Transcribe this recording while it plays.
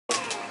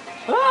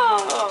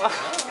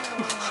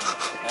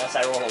Unless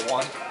I roll a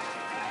 1.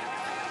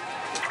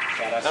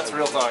 That's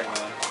real talk.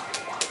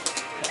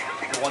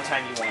 The one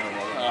time you want to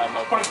roll it.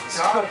 No points.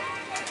 God.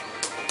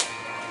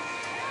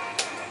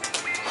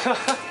 Well,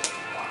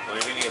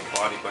 you're gonna get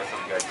bodied by some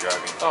guy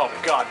driving. Oh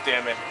god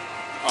damn it.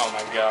 Oh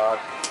my god.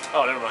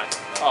 Oh, never mind.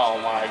 Oh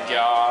my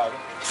god.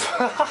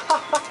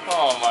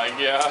 Oh my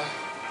god.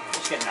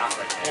 Just get knocked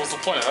right What there. was the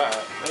point of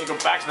that? Then you go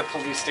back to the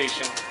police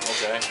station.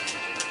 Okay.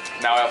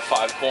 Now I have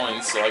 5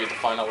 coins, so I get to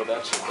find out what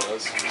that shit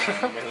does.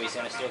 Remember who he's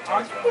gonna steal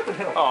coins from?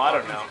 Oh, I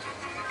don't know.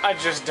 I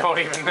just don't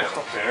even know.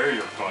 Bear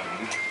your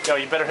button. Yo,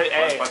 you better hit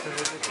What A. button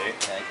is it? A?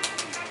 Okay.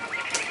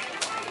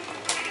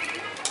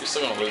 You're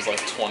still gonna lose like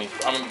 20.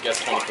 I'm gonna guess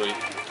 23.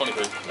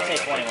 23. Say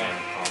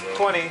 21.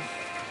 20.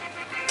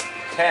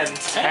 10.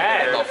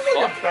 10? What the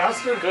fuck?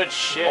 Bastard. Good I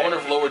shit. wonder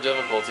if lower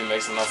difficulty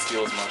makes them not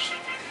steal as much.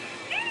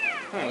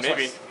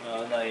 Maybe.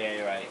 No, yeah,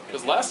 you're right.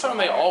 Because last time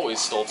they always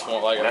stole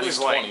 20, like at That least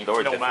was like 20.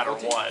 lower no matter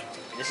difficulty. what.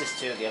 This is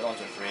 2, the other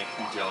ones are 3.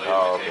 Jelly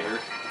Oh, imitator.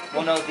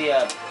 Well, no,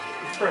 the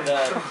Pretty the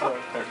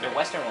good.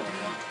 Western one was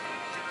 1.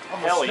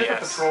 I'm a Hell snicker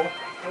yes. patrol.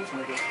 Those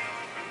niggas.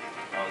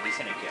 Oh, he's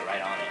gonna get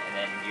right on it, and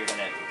then you're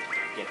gonna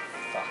get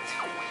fucked.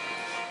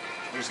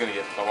 Who's gonna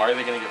get fucked? Why are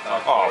they gonna get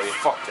fucked? Oh,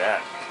 fuck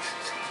that.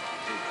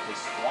 Dude, the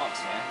swamps,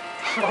 man.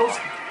 Those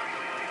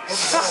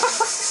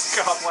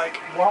God,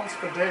 like, wumps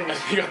for days.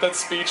 You got that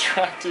speed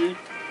trap, dude.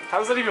 how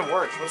does that even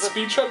work? What's it?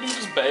 Speed trap, dude,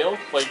 just bail?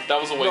 Like, that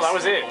was a waste No, that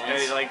was of it.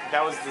 points. Like,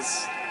 that was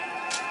this.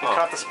 He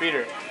caught the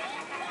speeder.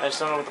 I just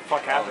don't know what the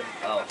fuck happened.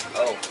 Oh,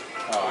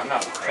 Oh, I'm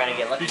not trying to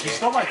get lucky Dude, you here.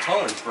 stole my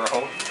colors, bro.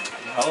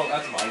 No,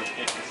 that's my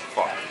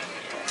fuck.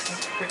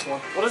 Pick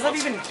one. What does that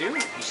even do?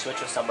 You switch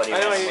with somebody. I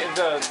know,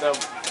 else. the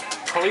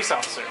police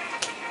officer.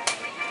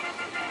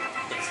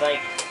 It's like,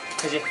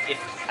 because if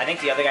I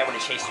think the other guy would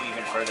have chased you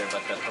even further,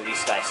 but the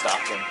police guy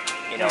stopped him,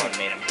 you know, and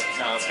made him get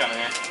No, that's kind of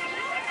it.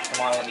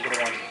 Come on, let me get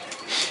a 1.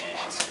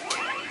 Yes.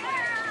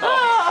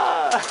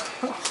 Ah!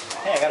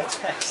 Hey, I got a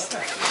text.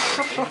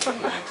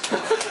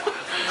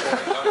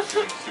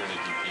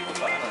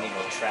 I don't need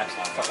no traps.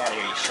 Fuck out of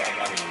here, you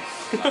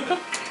shotgun.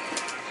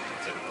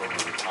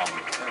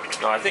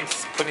 No, I think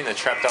putting the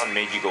trap down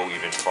made you go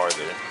even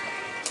farther.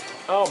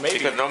 Oh, maybe.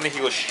 Because normally he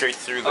goes straight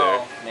through there.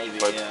 Oh, maybe,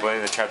 But yeah.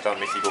 putting the trap down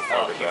makes you go Oh,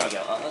 farther here we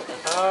back.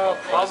 go.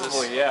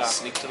 Probably, yeah.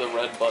 Sneak to the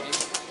red button.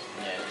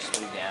 Yeah,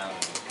 just move down.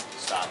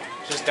 Stop.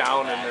 Just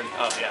down and then.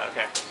 Oh, yeah,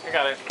 okay. I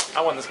got it.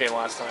 I won this game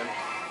last time.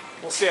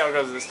 We'll see how it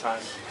goes this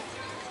time.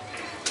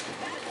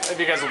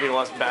 Maybe you guys will be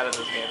less bad at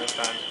this game this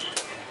time.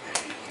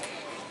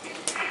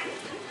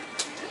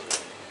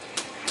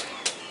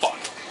 Fuck.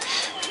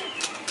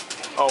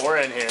 Oh, we're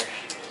in here.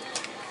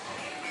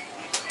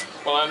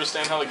 Well, I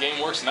understand how the game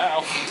works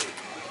now.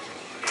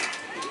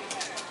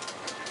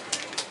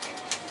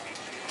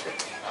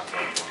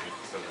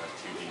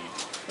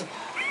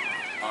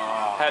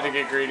 Had to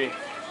get greedy.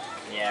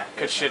 Yeah.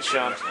 Good shit,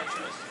 Sean. There's no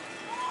choice.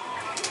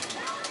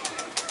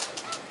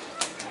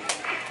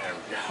 There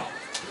we go.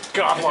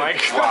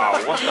 Godlike.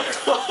 Wow, what the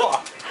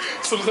fuck?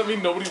 So does that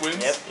mean nobody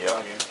wins? Yep.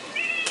 Yeah.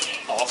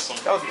 Awesome.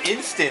 That was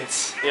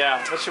instant.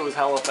 Yeah, that shit was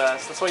hella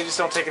fast. That's why you just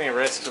don't take any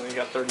risks when you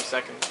got 30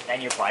 seconds.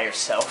 And you're by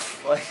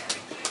yourself. Like,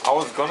 I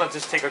was gonna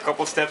just take a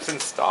couple steps and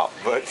stop,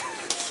 but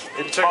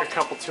You it took a popped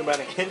couple too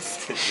many.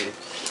 instantly.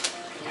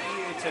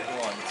 you took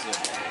 1,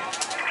 too.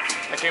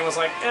 That game was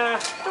like, I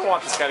don't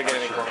want this guy to get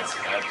any points.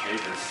 Bad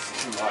behavior's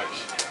too much.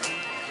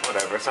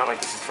 Whatever, it's not like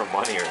this is for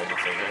money or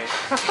anything, right?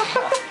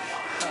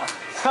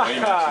 Now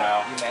you match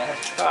now. You mad?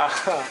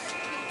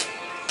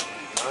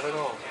 Not at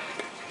all.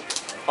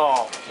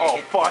 Oh,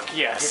 fuck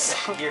yes.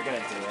 You're gonna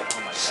do it.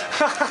 Oh my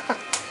god.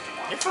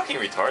 You're fucking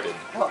retarded.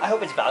 Oh, I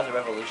hope it's Bowser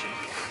Revolution.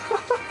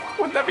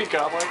 Wouldn't that be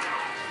godlike?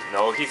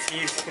 No, he's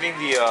hitting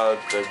the battle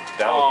game.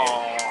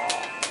 Oh.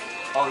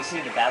 Oh, he's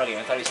hitting the battle game.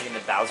 I thought he was hitting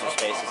the Bowser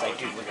space. It's like,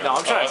 dude, we're No,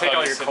 I'm trying to take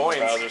all your coins.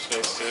 Browser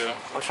space too.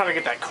 I'm trying to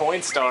get that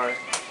coin star. Yes,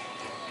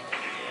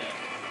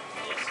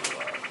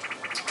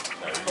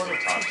 No, he's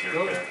a top tier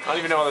player. I don't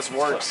even know how this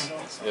works.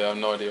 Yeah, I have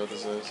no idea what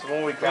this is.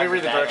 When we Let me grab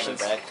read the bag on directions.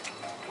 their back,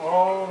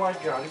 Oh my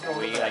god, he's going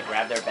we with like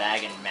grab their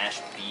bag and mash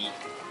B.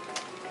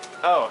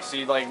 Oh, so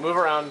you like move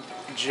around,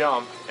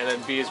 jump, and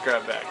then B is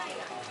grab back.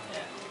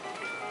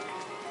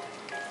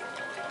 Yeah.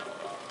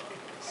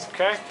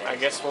 Okay, I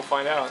guess we'll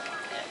find out.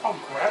 Oh,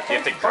 grab You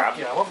have to Fuck grab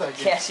yeah, I love that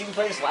game. Yes, you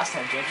played this last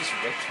time. James just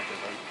raped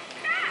everybody.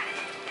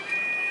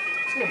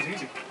 This game's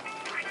easy.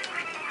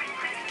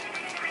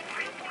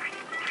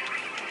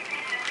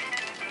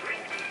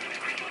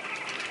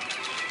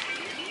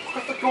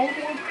 What the gold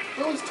one?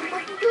 That was too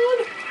fucking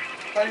good.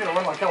 Now you're gonna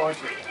run like hell, aren't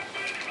you?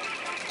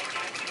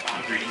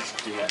 Greedy's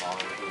doing all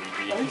of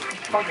I think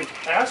fucking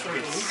ass for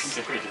Luigi.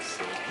 Serious.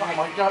 Oh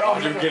my god, oh,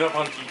 Dude, get up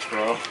on Peach,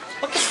 bro.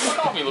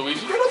 Fuck off me,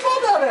 Luigi. Get up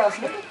on that ass,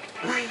 nigga!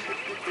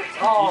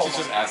 Oh, Peach is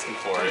just asking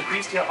for it.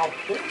 beast, yeah, oh,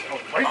 bitch. Oh,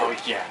 right Oh, there.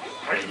 yeah.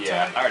 Right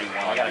Yeah. I already won.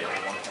 I gotta Yeah. go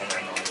one. I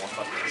don't know one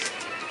fucking this.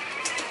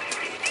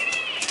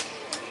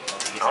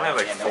 I only have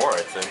like 4,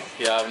 I think.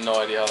 Yeah, I have no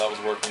idea how that was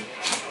working.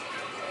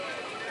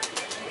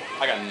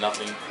 I got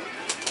nothing.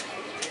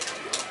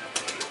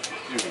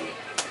 Dude.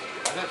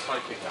 did try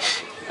to kick out.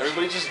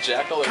 Everybody just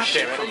jacked all their God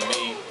shit damn from it.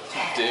 me.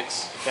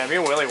 Dicks. Yeah, me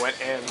and Willie went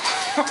in.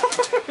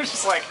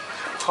 Just like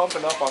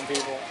pumping up on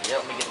people. Yeah,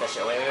 let me get that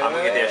shit. Wait, I'm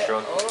gonna get the extra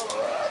one.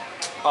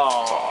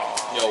 Oh.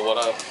 Yo, what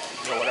up?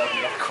 Yo, whatever,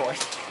 you got a coin.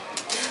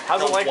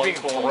 How's it Got like one being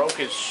coin. broke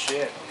as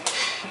shit?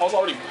 I was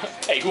already.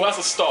 Hey, who has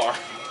a star?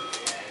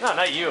 No,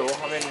 not you.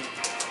 I mean,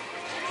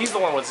 he's the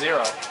one with 0.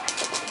 Oh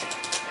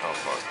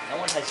fuck. No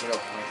one has 0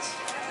 points.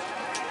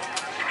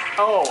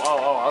 Oh.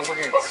 I was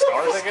looking at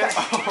stars, I guess.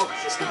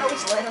 This guy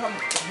always landing on the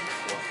bank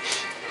floor.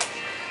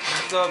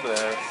 The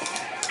best.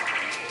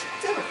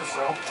 Damn it,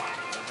 Cassell.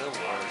 The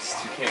worst.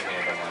 You can't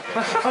handle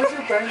that. How's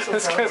your bank so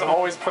This guy's bad?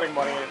 always putting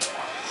money in.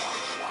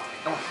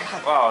 Oh my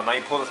god. Wow, now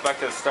you pulled us back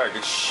to the start.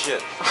 Good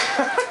shit.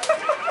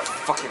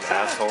 Fucking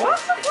asshole.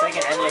 It's like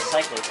an endless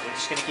cycle. We're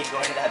just gonna keep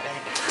going to that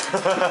bank.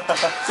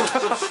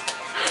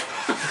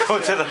 Go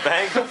to the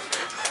bank.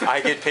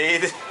 I get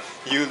paid.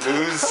 You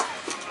lose.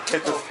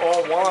 Hit the.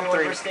 Oh, 1 on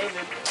 3. Versus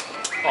David.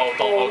 Oh,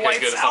 okay, lights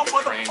good. It's out,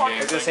 not the crane motherfucker. game. I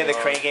was gonna say the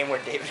crane game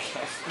where David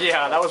can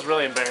Yeah, that was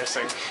really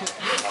embarrassing. Oh,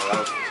 that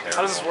was terrible.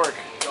 How does this work?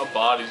 What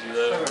bodies you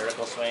there?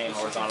 vertical swing,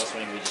 horizontal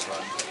swing, we just run.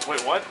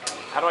 Wait, what?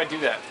 How do I do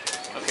that?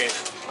 Okay.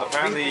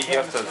 Apparently, you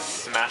have to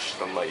smash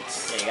the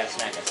lights. Yeah, you gotta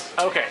smack us.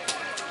 Okay.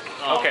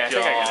 Oh, Okay, I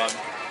think I get God. it.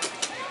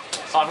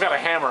 Oh, I've got a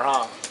hammer,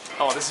 huh?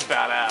 Oh, this is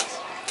badass.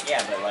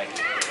 Yeah, but like,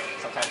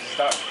 sometimes it's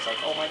dark. It's like,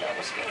 oh my god,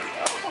 we're scared. Oh,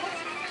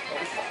 I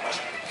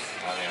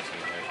think that's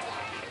gonna hit.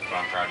 But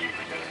I'm proud of you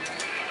for getting that.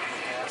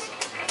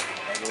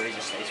 Everybody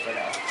just stay spread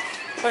out.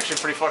 It's actually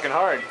pretty fucking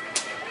hard.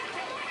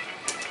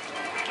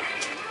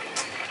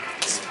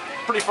 It's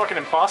pretty fucking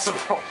impossible.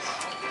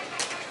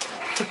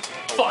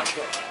 Fuck. Alright,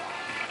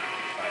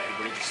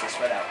 everybody just stay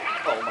spread out.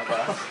 Oh my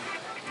god.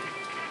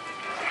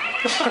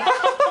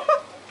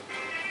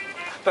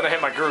 Then I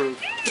hit my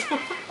groove.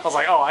 I was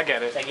like, oh, I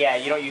get it. It's like, yeah,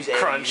 you don't use A,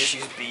 Crunch. you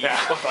just use B. Yeah.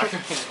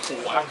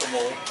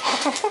 Whack-a-mole.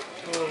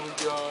 Oh,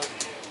 God.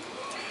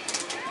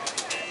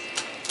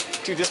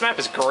 Dude, this map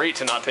is great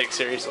to not take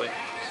seriously. You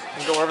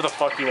can go wherever the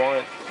fuck you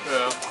want.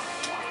 Yeah.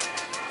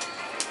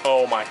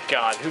 Oh my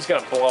god, who's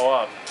gonna blow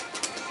up?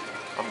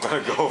 I'm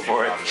gonna go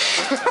for it.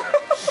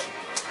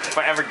 If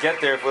I ever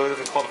get there, if Willie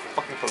doesn't call the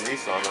fucking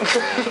police on us,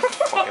 man.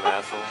 Fucking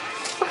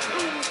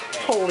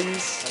asshole.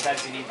 Police.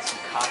 Sometimes you need some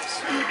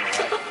cops.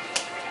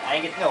 I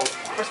didn't get, no,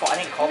 first of all, I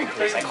didn't call the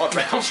police. I called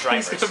rental He's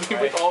stripers. gonna be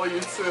Right? with all you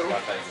too.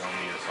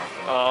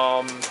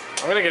 I'm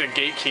gonna get a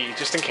gate key,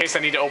 just in case I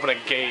need to open a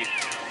gate.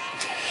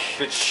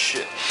 Good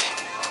shit.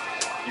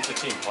 He's a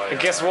team player. And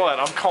guess what?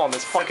 I'm calling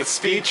this fucking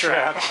speed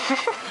trap.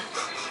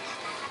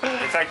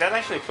 In fact, that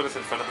actually put us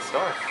in front of the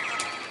star.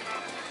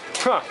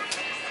 Huh.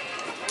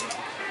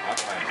 I'm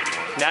playing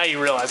with you. Now you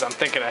realize I'm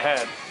thinking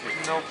ahead.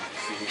 Nope.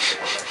 See who's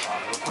taking that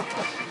shot.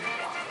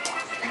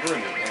 You're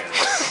in your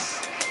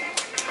pants.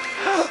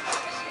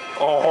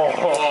 Oh.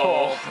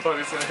 Oh, I thought he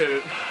was gonna hit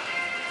it.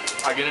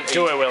 I get an 8.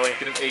 Do it, Willie.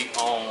 Get an 8.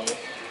 Oh.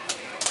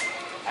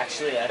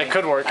 Actually, I think,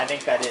 could work. I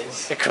think that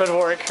is. It could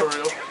work. For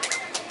real.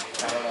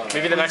 I don't know.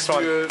 Maybe the next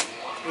one. Good.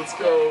 Let's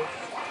go.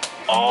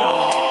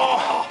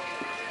 Oh.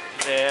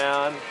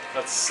 Man.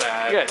 That's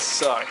sad. You guys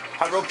suck.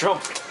 High rope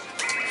jump.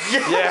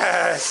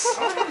 Yes!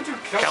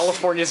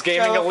 California's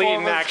Gaming Elite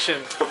in California.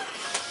 action.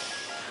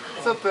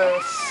 It's the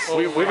best.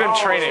 We've been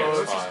training.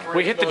 this is great.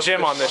 We hit the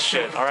gym on this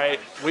shit, alright?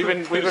 We've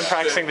been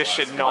practicing this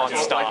shit I don't like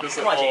non-stop. this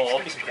Come at on, James, all.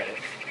 give me some credit.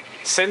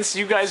 Since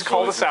you guys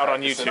called us out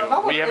on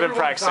YouTube, we have been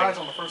practicing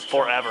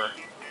forever.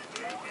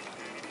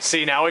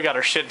 See, now we got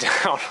our shit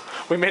down.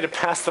 We made it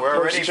past the We're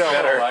first already jump.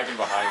 better. Lagging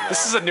behind now.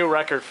 This is a new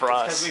record for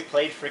Because us. we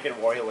played freaking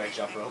WarioWare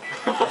jump rope.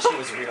 That shit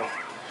was real.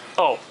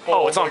 Oh,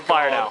 it's my on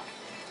fire God. now.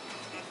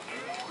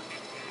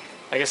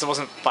 I guess it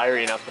wasn't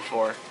fiery enough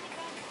before.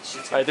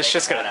 Shit's Alright, this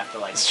shit's gonna after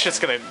like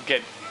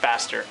get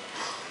faster.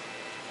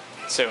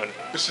 Soon.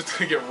 This shit's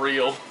gonna get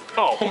real.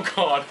 Oh, Oh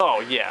god.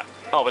 oh yeah.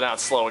 Oh, but now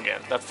it's slow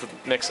again. That's the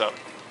mix-up.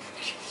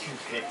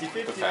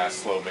 50-50. The fast,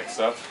 slow mix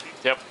up.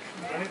 Yep.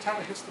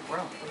 Anytime it hits the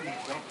ground, what do you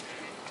jump?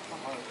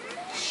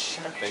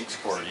 Thanks,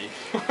 Cordy.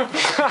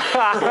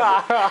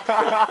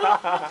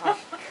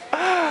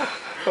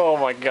 Oh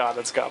my god,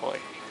 that's godly.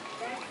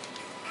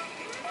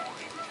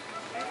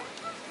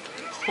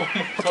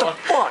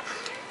 Fuck.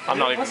 I'm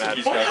not even mad.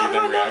 He's got to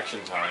do them reaction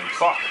times.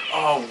 Fuck.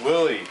 Oh,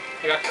 Willie.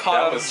 I got caught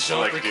That out of was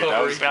jump slick, dude.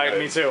 That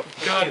recovery. was Yeah, me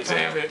too. God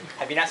damn it.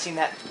 Have you not seen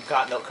that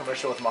Got Milk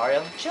commercial with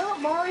Mario?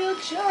 Jump, Mario,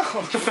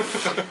 jump!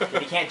 If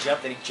he can't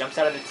jump, then he jumps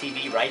out of the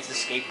TV, rides the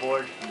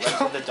skateboard,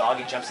 runs with the dog,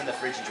 and jumps in the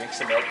fridge and drinks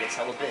the milk, gets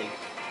hella big.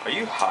 Are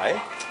you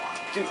high?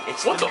 Dude,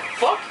 it's What the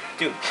fuck?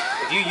 Dude,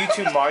 if you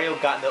YouTube Mario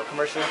Got Milk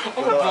commercial, I'm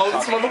gonna blow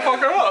this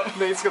motherfucker up.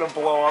 Nate's gonna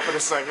blow up in a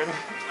second.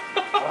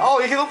 Oh,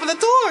 you can open the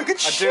door. Good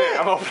I did it.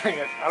 I'm opening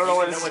it. I don't know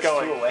where this is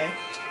going. Away.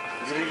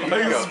 I think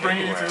this is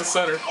bringing you to the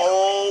center.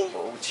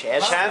 Oh,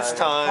 chance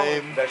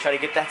time. Better try to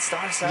get that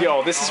star sign.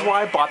 Yo, this is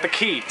why I bought the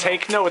key.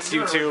 Take notes,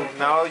 YouTube.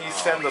 Now you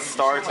send the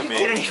star to I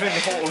didn't me. even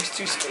know it was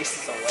 2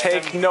 spaces away.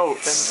 Take Send the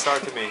notes. star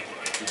to me.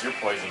 Dude, you're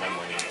poisoning them,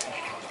 Winnie.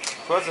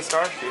 Who has the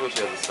star?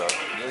 Yoshi has the star.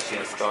 Yoshi The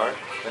has the star.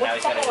 But now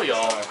he's got What the a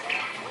hell, y'all? star.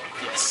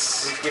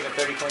 Yes. Who's giving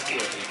 30 points to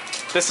Yoshi?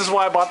 This is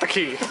why I bought the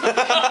key.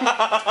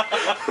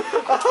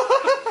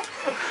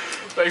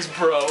 Thanks,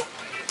 bro.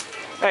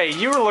 Hey,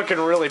 you were looking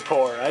really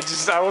poor. I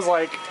was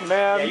like,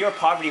 man. Yeah, you're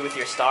poverty with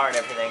your star and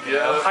everything. You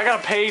know? I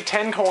gotta pay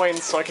 10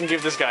 coins so I can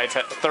give this guy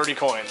 30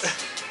 coins.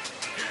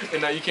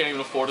 And now you can't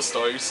even afford a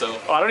star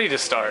yourself. Oh, I don't need to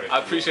start. I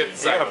appreciate the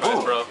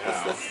sacrifice, bro.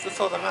 That's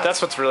all that matters.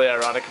 That's what's really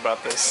ironic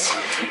about this.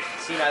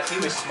 See, now if he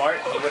was smart,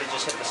 he would have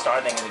just hit the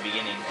star thing in the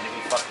beginning, and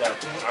it'd be fucked up.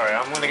 Alright,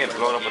 I'm gonna get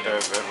blown up with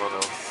everyone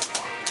else.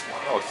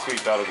 Oh,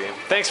 sweet battle game.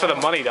 Thanks for the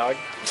money, dog.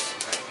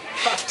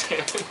 God damn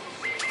it.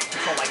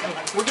 Oh my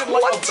god. We're getting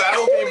like a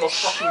battle game a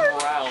fucking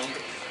round.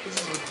 This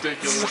is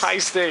ridiculous. This is high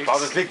stakes.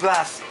 Bowser's Big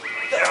Blast!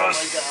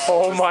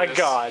 Oh my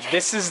god.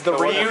 This is the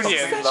reunion.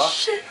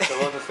 The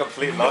one that's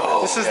complete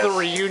luck. This is the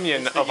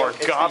reunion of our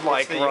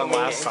godlike run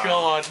last time.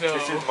 God, no.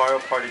 This is Mario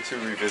Party 2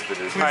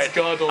 Revisited. Alright,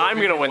 God, don't I'm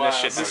make gonna me win this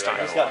last. shit this time.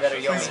 He's got better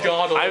Please, Yomi.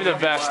 God, don't I'm the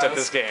make me best at last.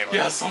 this game.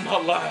 Yes, I'm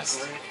not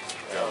last.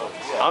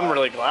 I'm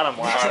really glad I'm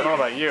last. I don't know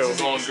about you. I'm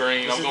going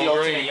green. This I'm is the going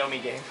ultimate green.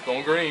 Yomi game.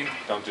 Going green.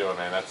 Don't do it,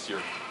 man. That's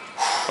your.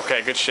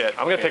 Okay, good shit.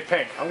 I'm gonna pick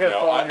pink. I'm gonna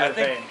fall in your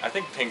vein. I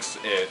think pink's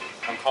it.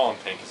 I'm calling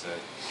pink is it.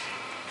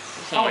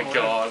 Oh my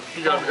god.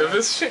 You got, if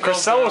this shit goes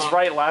Crystal was down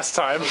right last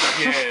time.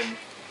 again.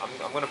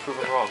 I'm gonna prove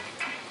him wrong.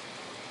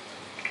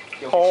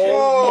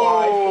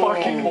 Oh my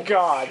fucking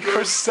god.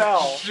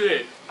 Crystal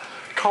Shit.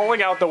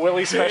 calling out the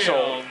Willy special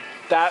Damn.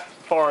 that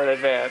far in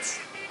advance.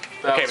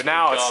 That Okay, was but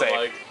now it's pretty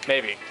safe. godlike.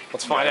 Maybe.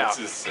 Let's find Yeah, out.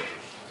 This is sick.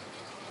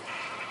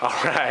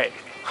 Alright.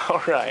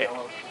 Alright.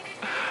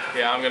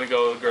 Yeah, I'm gonna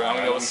go with gray. I'm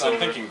gonna go with I'm silver.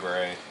 thinking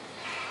gray.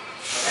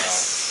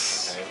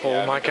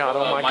 Oh my god,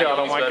 oh my my god,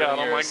 oh Yomi's my better god, than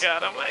oh my yours.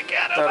 god, oh my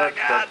god, oh my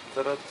god.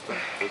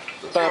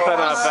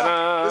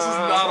 This is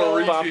not a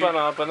repeat.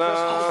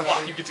 Ba-ba-da-ba-da.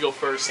 Fuck, you get to go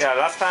first. Yeah,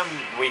 last time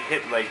we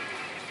hit like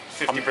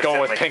 50%. I'm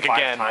going with like pink 5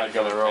 again. times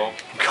in a row.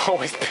 Go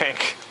with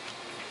pink.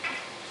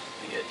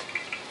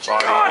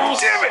 God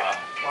damn it!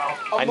 Wow.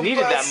 I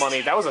needed that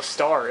money. That was a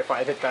star if I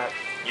had hit that.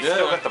 You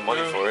still got the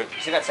money for it.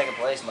 You still got second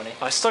place money.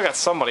 I still got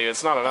some money.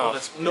 It's not Oh, enough.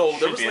 that's, no, there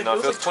Should was be like,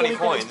 enough. there was It was 20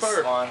 coins.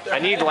 per. Come on. I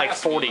need There like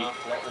has to be 40.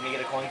 enough. Let me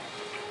get a coin.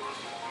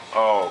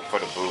 Oh, for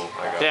the boo.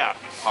 I got Yeah.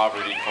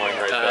 Poverty coin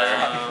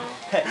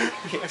right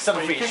there.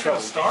 Something for your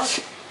trouble.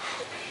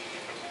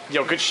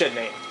 Yo, good shit,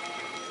 Nate.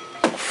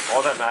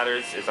 All that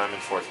matters is I'm in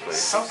 4th place.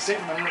 Stop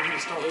saving my money to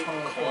start with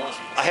 21 coins.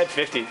 I had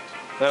 50.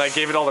 Then I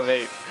gave it all to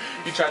Nate.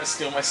 You tried to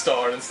steal my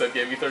star and instead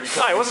gave me 30 coins.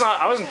 No,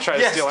 I wasn't trying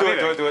to Yes, steal do it,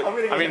 anything. do it, do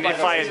it. I mean,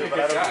 if I had...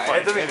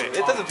 It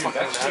doesn't fucking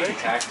That's matter. cheating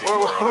tactic.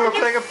 We're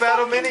playing a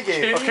battle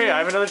minigame. Okay, I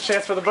have another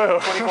chance for the boo.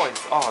 20 coins.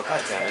 Oh,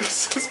 god damn it.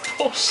 This is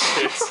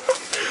bullshit.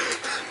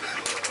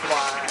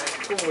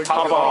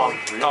 Hop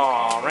on.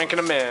 Aw, ranking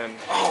them in.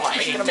 Oh, I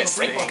hate this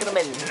thing.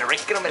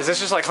 Is this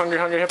just like Hungry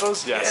Hungry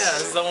Hippos? Yeah, Yes.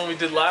 this is the one we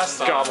did last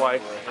time.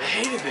 Godlike. I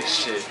hated this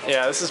shit.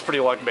 Yeah, this is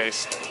pretty luck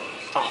based.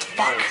 Oh,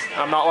 fuck.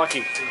 I'm not lucky.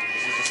 This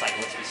is just like,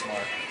 let's be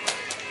smart.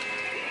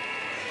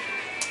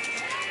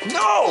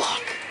 No!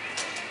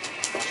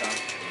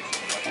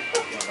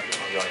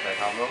 You like that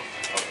combo?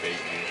 Oh, baby.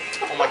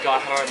 Oh my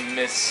god, how did I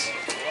miss?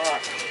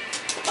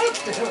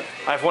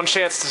 I have one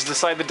chance to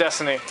decide the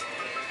destiny.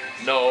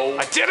 No.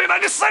 I did it! I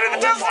decided the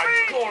Oh destiny!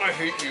 my god, I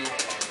hate you.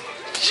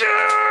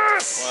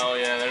 Yes! Well,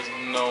 yeah,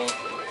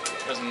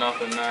 there's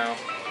nothing now.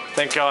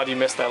 Thank God you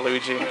missed that,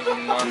 Luigi. There's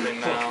nothing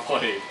now.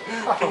 Wait.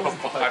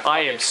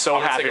 I am so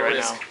I'm gonna happy take a right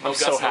risk. now. No I'm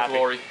so guts, no happy.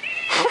 glory.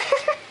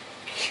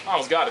 I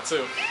almost got it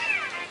too.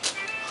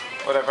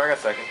 Whatever, I got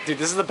second. Dude,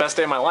 this is the best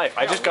day of my life.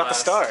 I just got the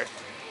last. star.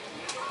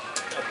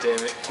 God damn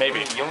it. Maybe.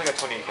 You only got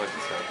 28 coins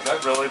this time. Is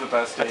that really the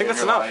best day I think of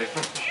that's your enough.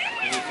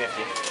 life? You need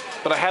 50.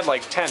 But I had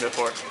like 10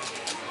 before.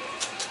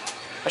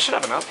 I should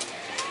have enough.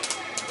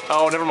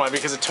 Oh, never mind,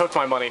 because it took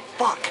my money.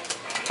 Fuck!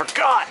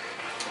 Forgot!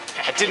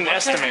 I didn't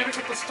estimate.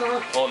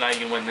 Well, now you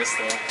can win this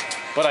though.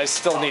 But I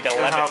still need I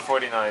 11. have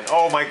 49.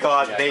 Oh my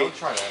god, Yeah, Nate. don't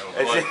try that.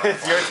 Over.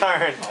 It's your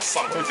turn.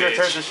 Son of a It's your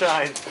turn to bitch.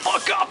 shine.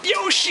 Fuck up,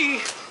 Yoshi!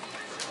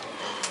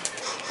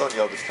 Don't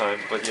yell this time,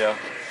 but yeah.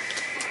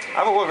 I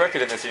have a world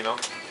record in this, you know.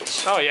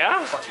 Oh,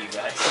 yeah? Fuck you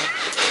guys.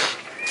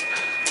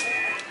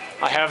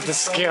 I have the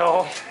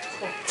skill,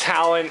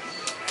 talent,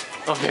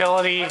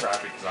 ability,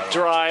 Graphic, 'cause I don't-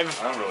 drive,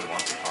 I don't really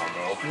want the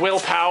combo.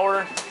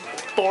 willpower,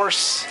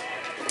 force.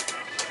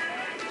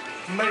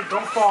 Mate,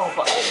 don't fall.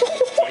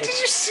 Did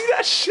you see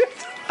that shit?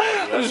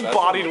 I just that's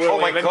bodied what- Willy Oh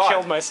my and then God.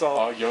 killed myself.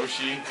 Oh,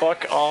 Yoshi.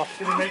 Fuck off.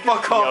 Did he make it?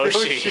 Fuck off,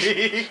 Yoshi.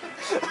 Yoshi.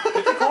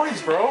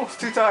 Coins, bro. He's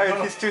too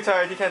tired. He's too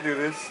tired. He can't do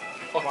this.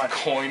 Fuck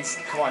coins.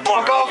 Come on.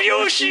 Fuck off,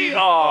 Yoshi!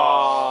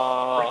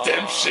 Aww.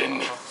 Redemption.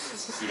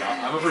 Dude,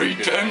 I'm a pretty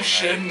good at it,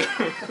 man.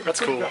 Redemption. That's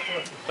cool.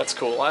 That's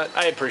cool.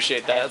 I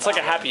appreciate that. It's like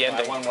a happy I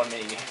ending. won one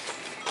maybe.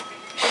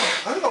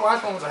 I think the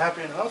last one was a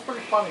happy ending. That was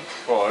pretty funny.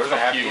 Well, there's a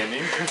happy you.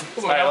 ending.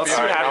 Alright, let's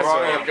see what Alright, now happens. we're all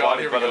to gonna it. get God,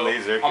 bodied here by we the go.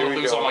 laser. I'm Here gonna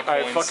we lose go. all my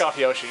Alright, coins. fuck off,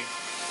 Yoshi.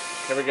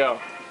 Here we go.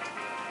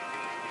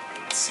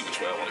 Let's see which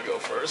way I want to go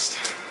first.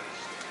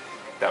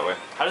 That way.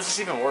 How does this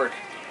even work?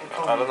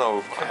 I don't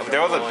know.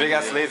 There was a big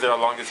ass laser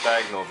along this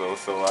diagonal though,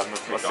 so I'm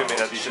assuming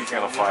that shit's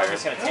gonna I'm fire.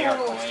 just gonna take our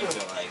coins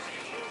and like.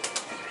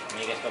 I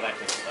mean, you guys go back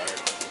to the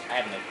start. I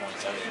have no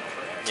points. I don't even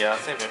know. Yeah,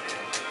 same here.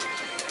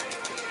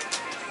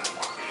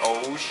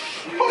 Oh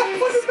shit.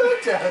 What is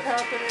that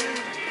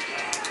happening?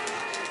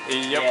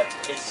 Yep.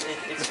 Yeah, it's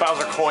The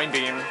Bowser coin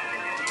beam.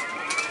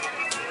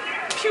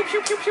 Pew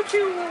pew pew pew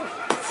pew.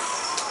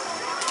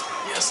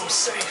 Yes, I'm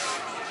safe.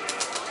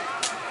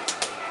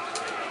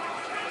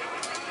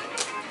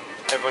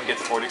 Everyone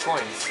gets 40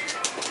 coins.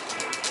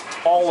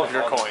 All of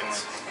your all the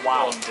coins.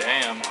 Wow, Wow.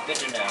 damn. Good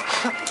to know.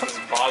 Just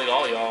bodied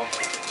all y'all.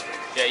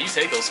 Yeah, you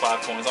take those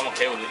 5 coins. I'm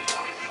okay with it.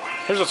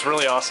 Here's what's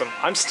really awesome.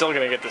 I'm still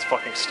gonna get this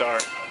fucking star.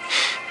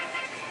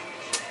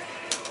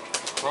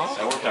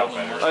 That worked out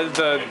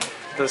better.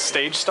 The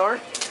stage star.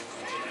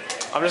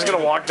 I'm just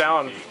gonna walk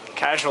down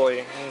casually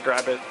and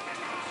grab it.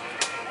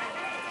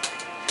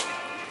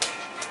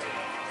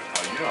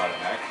 Oh, you know how to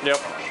act. Yep.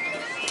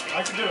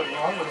 I can do it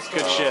wrong, but it's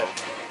Good still. shit.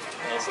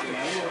 Let's do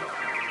it.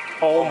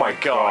 Oh my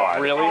god. God.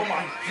 Really? Oh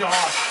my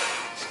god.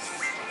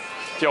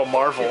 Yo,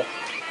 Marvel.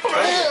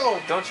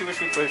 Don't you wish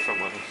we played for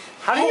money?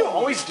 How do you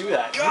always do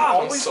that? You God,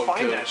 always so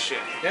find good. that shit.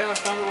 Yeah, I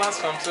found it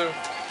last time too.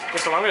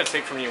 Guess what I'm gonna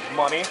take from you?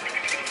 Money.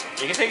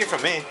 You can take it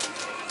from me.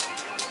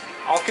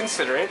 I'll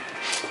consider it.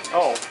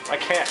 Oh, I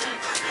can't.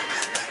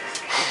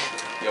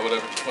 Yeah,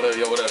 whatever.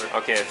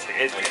 Okay, if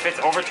it's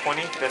over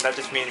 20, then that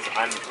just means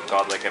I'm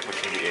godlike at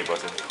pushing the A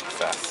button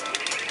fast.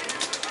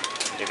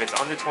 If it's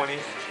under 20,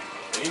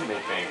 You may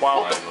think.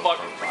 Wow. What the fuck?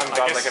 I'm I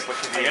godlike guess, at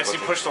pushing the I A guess you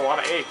button. pushed a lot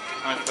of A.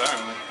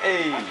 Apparently.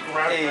 Hey, hey,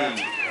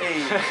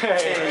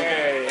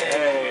 hey,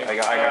 Hey. I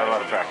got a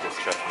lot of practice,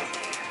 trust me.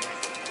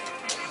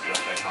 You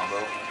got that combo?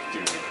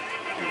 Dude,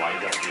 why you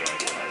gotta do like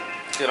that?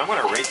 Dude, I'm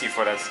gonna race you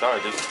for that star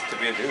just to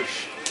be a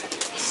douche.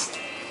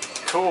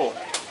 Cool.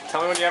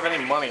 Tell me when you have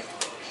any money.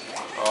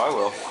 Oh, I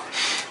will.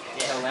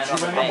 Yeah, he'll land on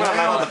the I'm bank. gonna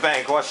land on the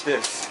bank, watch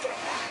this.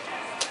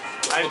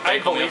 I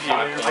believe you.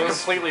 Five I coins.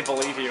 completely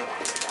believe you.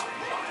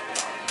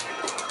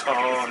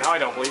 Oh, now I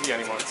don't believe you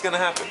anymore. What's gonna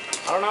happen?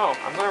 I don't know.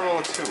 I'm gonna roll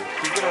a 2.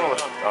 He's gonna roll a...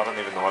 I don't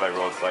even know what I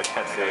rolled, so I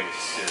can't say. A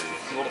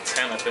little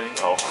 10, I think.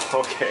 Oh,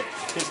 okay.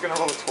 He's gonna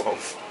roll a 12.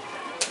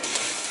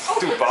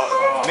 Dude,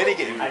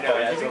 minigame. I know,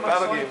 that's what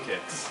battle I'm game.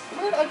 Kits.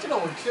 Man, I don't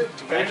know shit.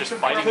 They're just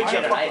fighting Could each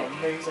other. generate.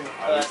 Amazing.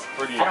 I was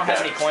pretty. I don't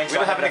have any coins. We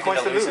don't so I have any coins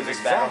to nothing lose, in this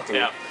battle. exactly.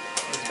 Yeah.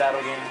 This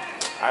battle game.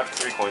 I have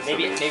 3 coins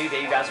Maybe to lose. maybe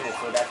Baby Bowser will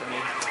fill that for me.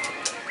 No,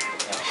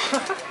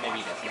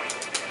 maybe he doesn't.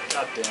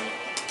 God damn it.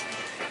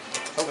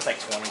 Hope it's like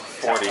 20.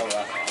 40. Sounds so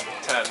rough.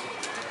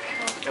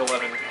 10.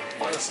 11.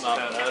 That's not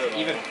bad at all.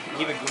 Even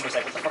Goomer's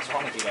like, what the fuck's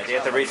wrong with you guys? Yeah,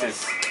 the race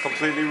is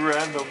completely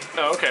random.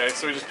 Oh, okay,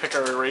 so we just pick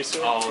our eraser.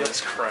 Oh, this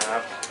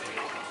crap.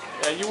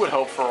 Yeah, you would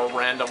hope for a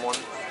random one.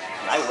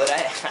 I would.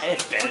 I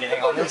didn't bet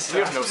anything on this.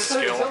 You have no Is that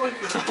skill. like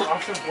the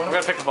option of one I'm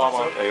gonna pick the bomb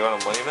on. Hey, you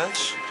want a money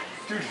match?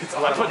 Dude, it's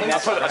I put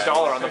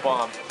 $1 on the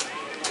bomb.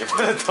 You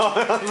put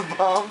 $1 on the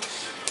bomb?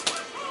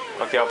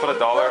 Okay, I'll put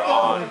 $1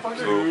 on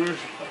blue.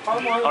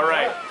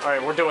 Alright,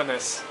 we're doing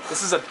this.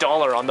 This is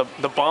 $1 on the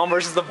bomb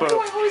versus the Why do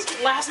boat. I always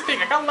get last pick?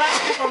 I got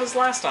last pick on this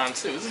last time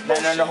too. This is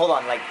No, hold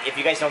on. Like, if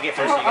you guys don't get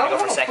first, you're gonna go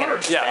for second, or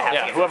just have to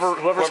Yeah, get whoever's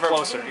Whoever-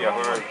 closer. Yeah,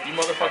 whoever. You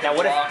motherfucker. first. Now,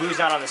 what if Boo's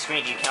not on the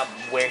screen? Do you count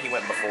where he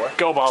went before?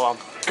 Go, Bob-omb.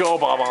 Go,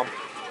 Bob-omb.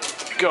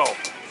 Go.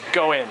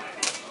 Go in.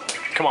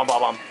 Come on,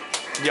 Bob-omb.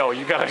 Yo,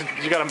 you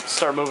gotta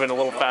start moving a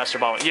little faster,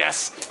 Bob-omb.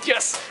 Yes!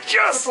 Yes!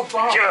 Yes!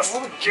 Yes!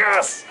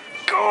 Yes!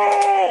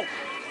 Go!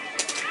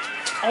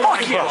 Oh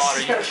Fuck my yes! God,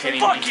 are you kidding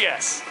Fuck me?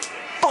 yes!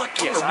 Fuck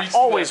yes! gonna I reach to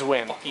always that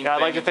win. fucking Yeah, I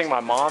like to thing thank my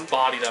mom.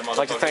 Body that motherfucker. I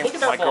like to Look thank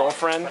at that my ball.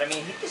 girlfriend. But I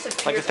mean, he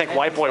disappeared. Like to thank from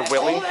White Boy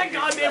everything. Willie. Oh, that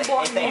goddamn Like,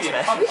 ball. hey, thanks,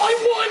 man. I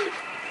won!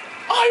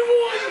 I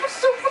won!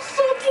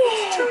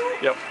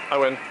 Yep, I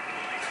win.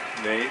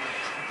 Nate,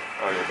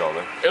 Oh, your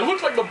 $1. It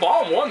looked like the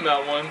bomb won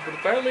that one, but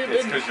apparently it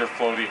it's didn't. because you're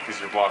floating, because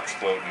your block's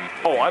floating.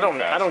 Oh, I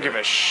don't give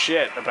a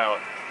shit about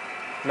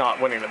not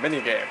winning the mini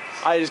game.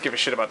 I just give a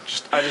shit about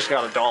I just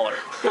got $1.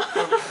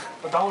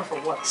 $1 for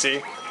what?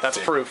 See? That's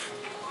proof.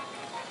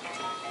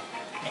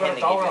 And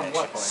they gave $1 you on an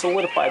what? extra point.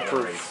 Solidified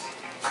proof.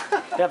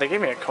 Yeah, they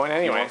gave me a coin He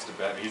anyway. wants to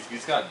bet.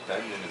 He's got bet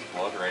in his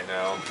blood right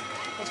now.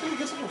 Let's go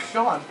get some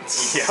Sean.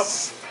 Yep.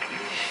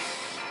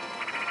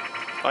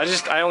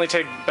 I only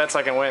take bets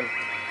I can win.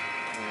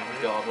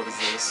 Oh God, what is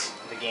this?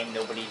 The game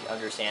nobody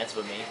understands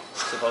but me,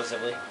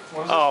 supposedly.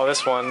 What is Oh,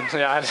 this one.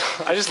 Yeah,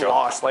 I just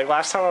lost. Like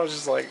last time I was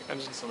just like, I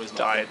just Somebody's not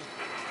died.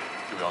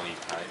 Do we all need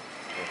time?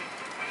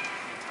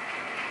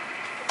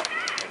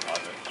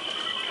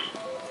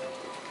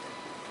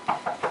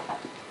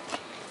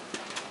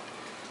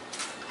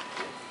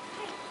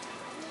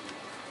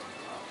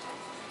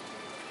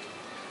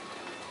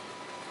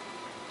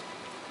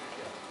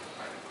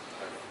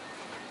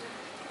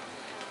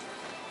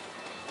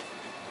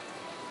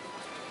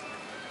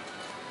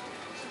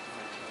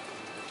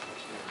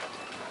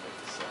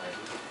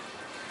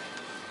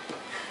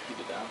 Keep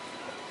it down.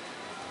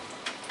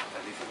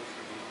 At least it was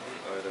for me,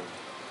 or the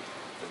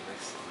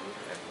next move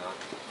and not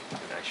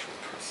an actual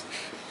person.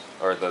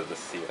 Or the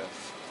CF.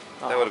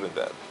 That would have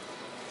been bad.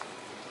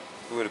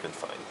 We would have been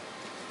fine.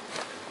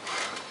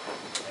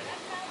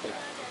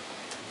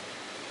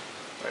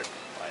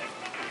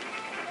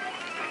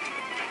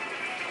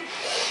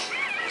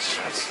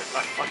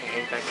 I fucking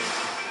hate that game.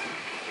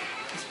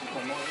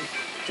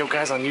 Yo,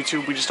 guys, on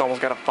YouTube, we just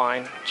almost got a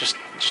fine. Just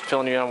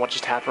filling you in on what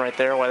just happened right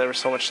there. Why there was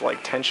so much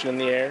like tension in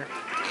the air.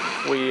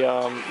 We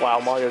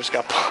wow, Mario just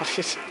got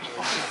bodied.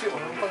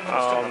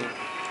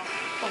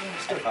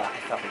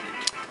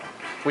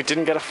 We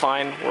didn't get a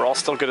fine. We're all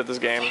still good at this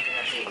game.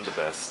 I'm the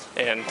best.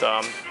 And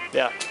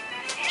yeah,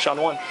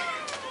 Sean won.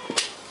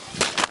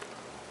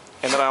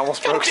 And then I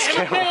almost broke his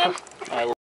camera.